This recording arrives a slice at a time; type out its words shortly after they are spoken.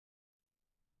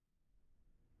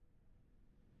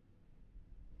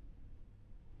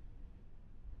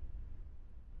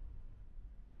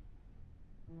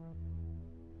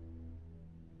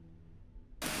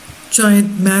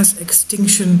giant mass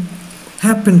extinction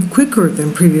happened quicker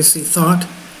than previously thought.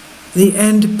 The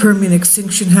End-Permian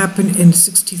extinction happened in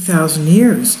 60,000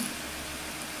 years.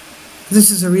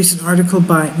 This is a recent article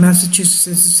by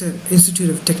Massachusetts Institute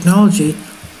of Technology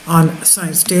on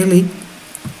Science Daily.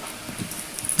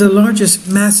 The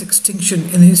largest mass extinction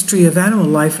in the history of animal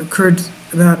life occurred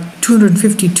about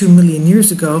 252 million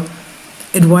years ago.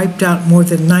 It wiped out more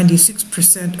than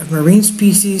 96% of marine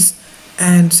species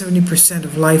and 70%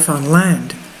 of life on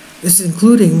land. This is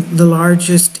including the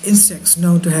largest insects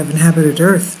known to have inhabited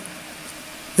Earth.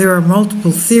 There are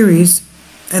multiple theories,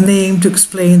 and they aim to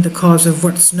explain the cause of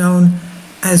what's known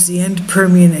as the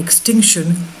End-Permian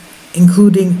extinction,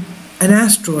 including an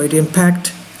asteroid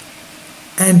impact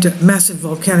and massive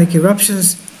volcanic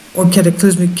eruptions or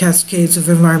cataclysmic cascades of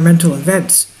environmental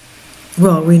events.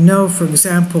 Well, we know, for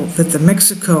example, that the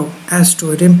Mexico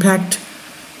asteroid impact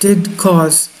did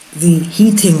cause the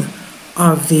heating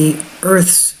of the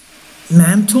Earth's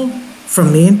mantle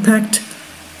from the impact,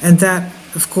 and that,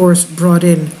 of course, brought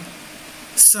in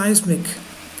seismic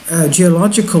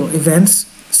geological events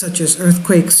such as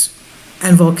earthquakes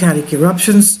and volcanic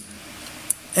eruptions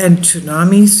and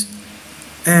tsunamis,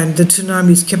 and the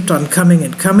tsunamis kept on coming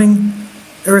and coming.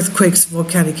 Earthquakes,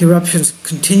 volcanic eruptions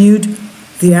continued.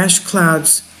 The ash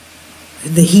clouds,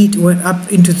 the heat went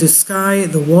up into the sky,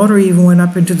 the water even went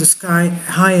up into the sky,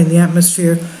 high in the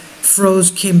atmosphere,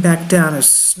 froze, came back down as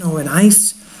snow and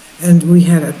ice, and we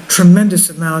had a tremendous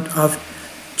amount of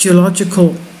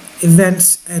geological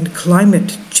events and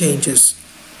climate changes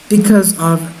because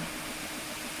of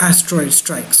asteroid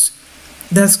strikes.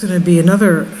 That's going to be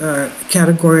another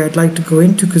category I'd like to go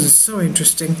into because it's so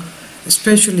interesting,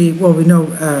 especially, well, we know,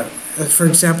 for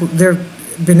example, there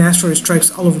have been asteroid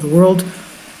strikes all over the world,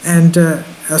 and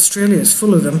Australia is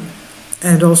full of them,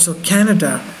 and also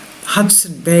Canada,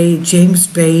 Hudson Bay, James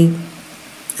Bay,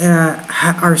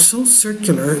 are so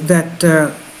circular that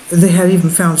they have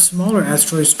even found smaller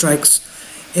asteroid strikes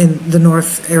in the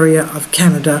north area of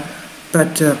Canada,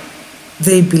 but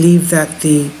they believe that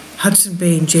the Hudson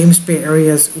Bay and James Bay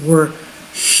areas were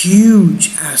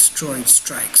huge asteroid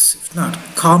strikes, if not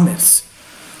comets.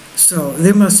 So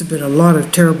there must have been a lot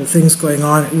of terrible things going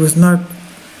on. It was not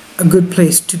a good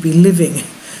place to be living,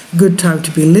 good time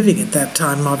to be living at that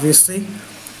time, obviously,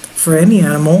 for any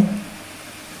animal.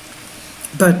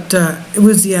 But it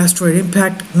was the asteroid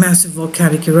impact, massive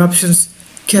volcanic eruptions,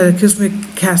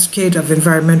 cataclysmic cascade of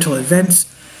environmental events.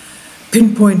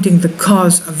 Pinpointing the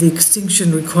cause of the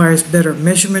extinction requires better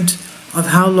measurement of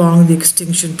how long the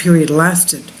extinction period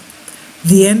lasted.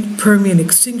 The End-Permian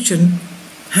extinction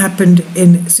happened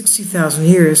in 60,000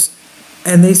 years,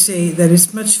 and they say that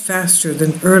it's much faster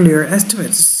than earlier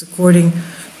estimates, according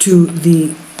to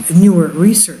the newer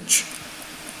research.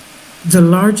 The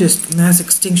largest mass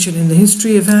extinction in the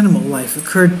history of animal life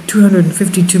occurred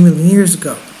 252 million years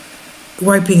ago,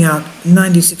 wiping out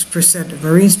 96% of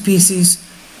marine species,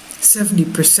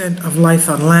 70% of life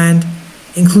on land,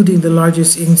 including the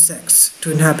largest insects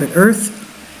to inhabit Earth.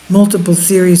 Multiple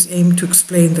theories aim to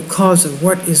explain the cause of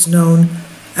what is known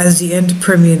as the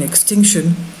End-Permian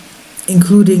extinction,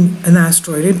 including an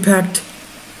asteroid impact,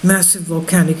 massive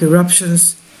volcanic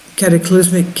eruptions,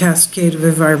 cataclysmic cascade of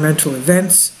environmental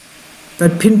events,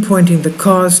 but pinpointing the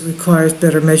cause requires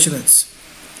better measurements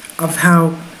of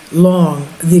how long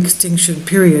the extinction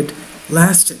period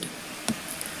lasted.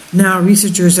 Now,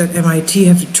 researchers at MIT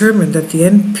have determined that the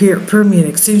End-Permian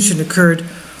extinction occurred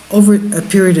over a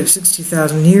period of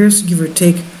 60,000 years, give or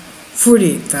take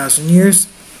 48,000 years,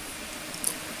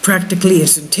 practically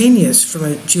instantaneous from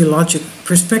a geologic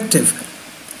perspective.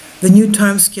 The new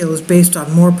timescale is based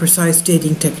on more precise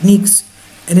dating techniques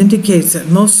and indicates that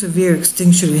most severe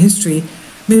extinction in history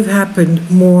may have happened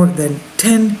more than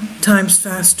 10 times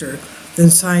faster than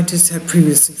scientists had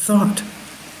previously thought.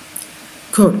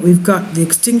 Quote, "We've got the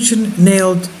extinction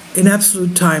nailed in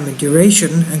absolute time and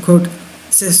duration," unquote,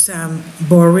 says Sam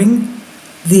Boring,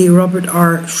 the Robert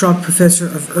R. Schrock Professor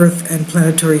of Earth and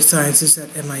Planetary Sciences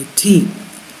at MIT.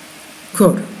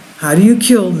 Quote, "How do you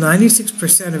kill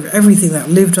 96% of everything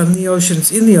that lived on the oceans,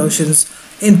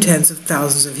 in tens of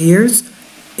thousands of years?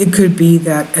 It could be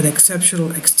that an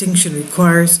exceptional extinction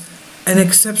requires an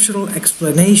exceptional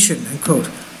explanation," unquote.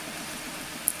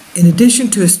 In addition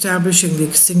to establishing the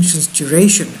extinction's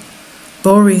duration,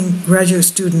 Boring graduate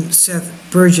student Seth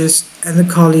Burgess and a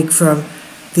colleague from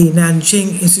the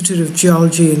Nanjing Institute of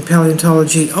Geology and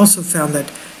Paleontology also found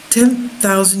that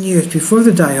 10,000 years before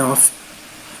the die-off,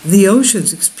 the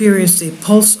oceans experienced a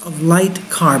pulse of light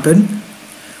carbon,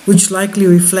 which likely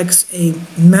reflects a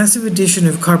massive addition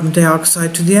of carbon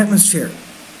dioxide to the atmosphere.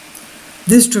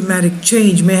 This dramatic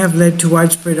change may have led to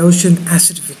widespread ocean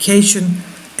acidification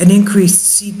and increased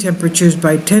sea temperatures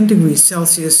by 10 degrees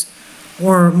Celsius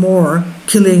or more,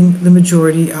 killing the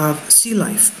majority of sea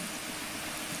life.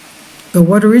 But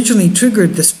what originally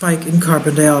triggered the spike in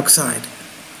carbon dioxide?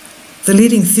 The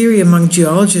leading theory among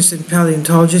geologists and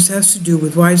paleontologists has to do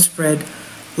with widespread,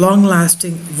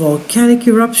 long-lasting volcanic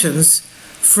eruptions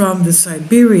from the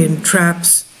Siberian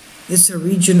Traps. It's a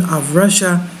region of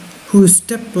Russia whose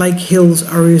step-like hills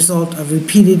are a result of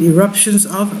repeated eruptions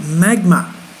of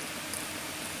magma.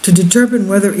 To determine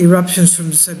whether eruptions from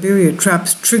the Siberian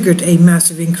Traps triggered a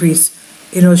massive increase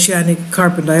in oceanic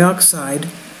carbon dioxide,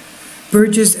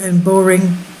 Burgess and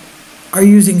Boring are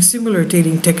using similar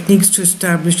dating techniques to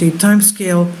establish a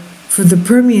timescale for the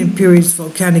Permian period's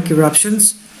volcanic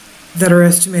eruptions that are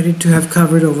estimated to have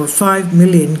covered over 5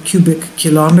 million cubic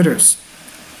kilometers.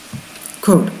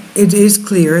 Quote, "It is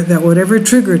clear that whatever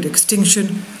triggered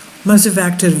extinction must have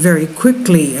acted very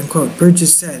quickly," unquote,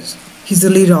 Burgess says. He's the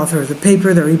lead author of the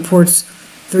paper that reports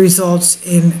the results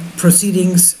in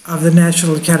Proceedings of the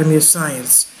National Academy of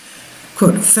Science.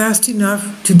 Quote, "Fast enough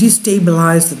to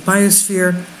destabilize the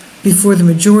biosphere before the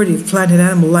majority of plant and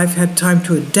animal life had time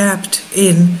to adapt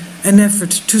in an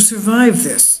effort to survive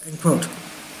this," unquote.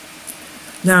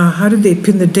 Now, how did they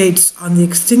pin the dates on the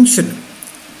extinction?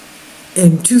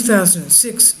 In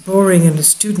 2006, Boring and his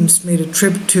students made a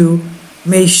trip to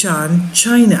Meishan,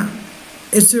 China.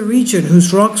 It's a region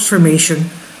whose rocks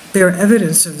formation bear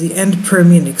evidence of the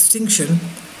End-Permian extinction.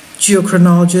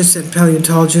 Geochronologists and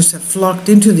paleontologists have flocked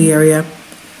into the area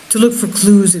to look for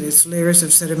clues in its layers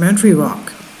of sedimentary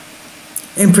rock.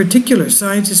 In particular,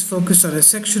 scientists focus on a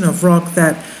section of rock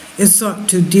that is thought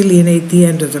to delineate the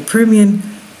end of the Permian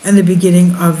and the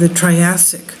beginning of the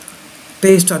Triassic,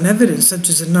 based on evidence such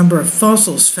as a number of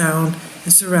fossils found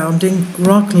in surrounding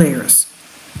rock layers.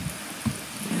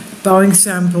 Boring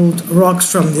sampled rocks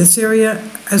from this area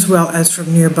as well as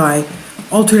from nearby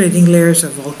alternating layers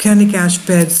of volcanic ash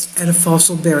beds and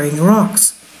fossil-bearing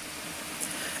rocks.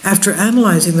 After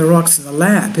analyzing the rocks in the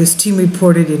lab, his team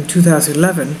reported in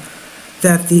 2011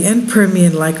 that the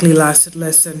End-Permian likely lasted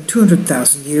less than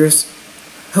 200,000 years.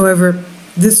 However,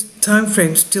 this time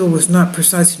frame still was not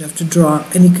precise enough to draw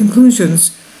any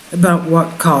conclusions about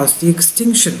what caused the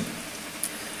extinction.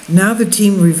 Now the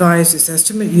team revised its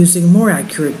estimate using more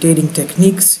accurate dating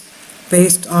techniques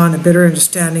based on a better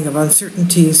understanding of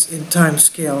uncertainties in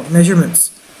timescale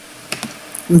measurements.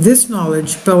 With this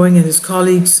knowledge, Boeing and his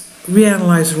colleagues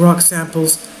reanalyzed rock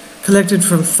samples collected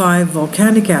from 5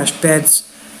 volcanic ash beds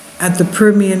at the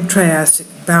Permian-Triassic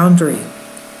boundary.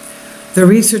 The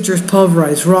researchers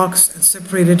pulverized rocks and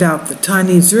separated out the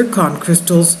tiny zircon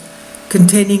crystals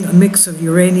containing a mix of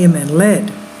uranium and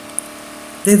lead.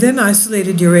 They then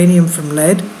isolated uranium from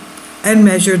lead and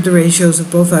measured the ratios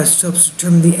of both isotopes to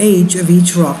determine the age of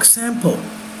each rock sample.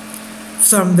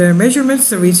 From their measurements,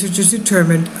 the researchers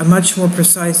determined a much more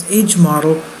precise age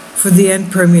model for the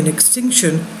End-Permian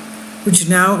extinction, which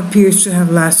now appears to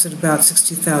have lasted about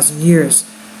 60,000 years,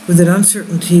 with an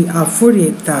uncertainty of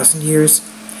 48,000 years,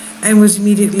 and was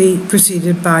immediately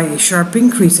preceded by a sharp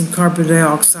increase in carbon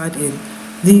dioxide in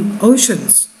the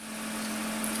oceans.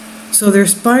 So they're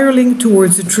spiraling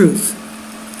towards the truth.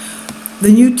 The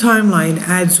new timeline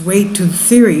adds weight to the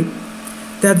theory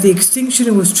that the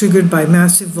extinction was triggered by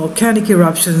massive volcanic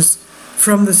eruptions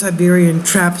from the Siberian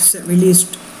Traps that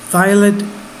released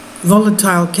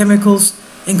volatile chemicals,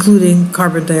 including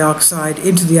carbon dioxide,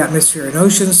 into the atmosphere and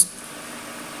oceans.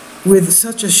 With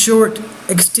such a short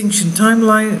extinction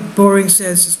timeline, Boring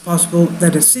says it's possible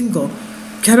that a single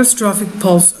catastrophic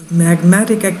pulse of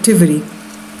magmatic activity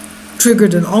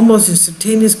triggered an almost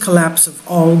instantaneous collapse of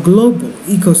all global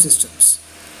ecosystems.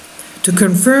 To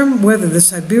confirm whether the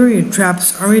Siberian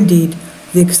Traps are indeed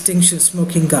the extinction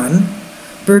smoking gun,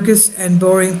 Burgess and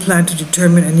Boring plan to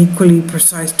determine an equally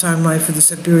precise timeline for the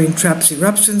Siberian Traps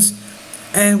eruptions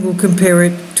and will compare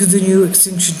it to the new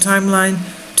extinction timeline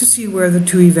to see where the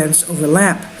two events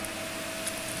overlap.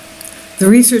 The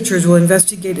researchers will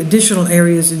investigate additional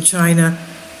areas in China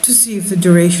to see if the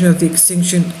duration of the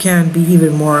extinction can be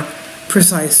even more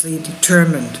precisely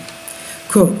determined.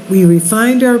 Quote, "We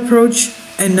refined our approach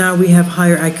and now we have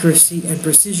higher accuracy and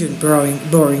precision,"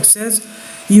 Boring says.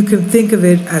 "You can think of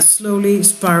it as slowly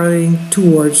spiraling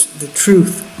towards the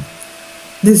truth."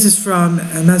 This is from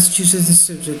Massachusetts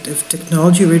Institute of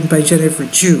Technology, written by Jennifer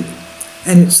Chu,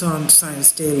 and it's on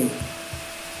Science Daily.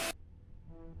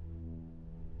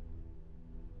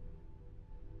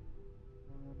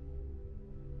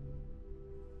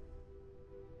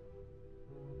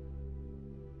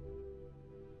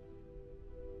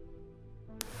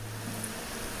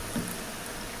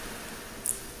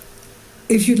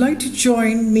 If you'd like to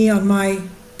join me on my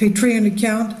Patreon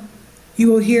account,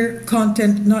 you will hear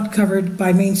content not covered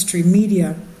by mainstream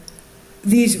media.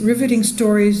 These riveting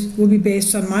stories will be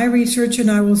based on my research, and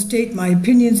I will state my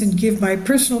opinions and give my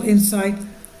personal insight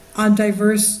on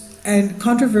diverse and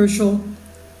controversial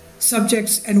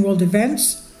subjects and world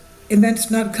events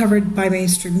not covered by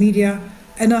mainstream media,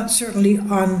 and not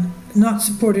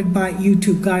supported by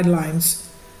YouTube guidelines.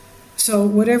 So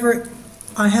whatever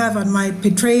I have on my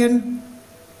Patreon,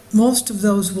 most of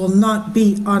those will not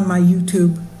be on my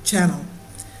YouTube channel.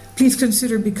 Please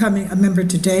consider becoming a member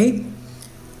today.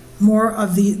 More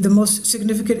of the most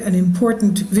significant and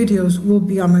important videos will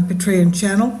be on my Patreon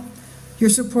channel. Your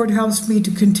support helps me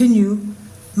to continue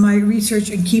my research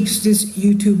and keeps this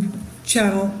YouTube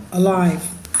channel alive.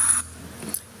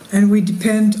 And we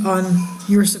depend on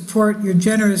your support, your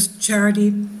generous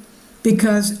charity,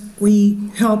 because we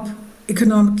help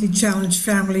economically challenged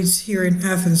families here in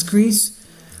Athens, Greece,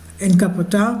 in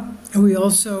Kapota, and we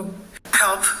also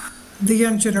help the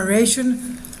young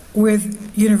generation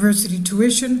with university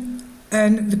tuition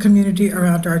and the community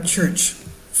around our church.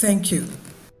 Thank you.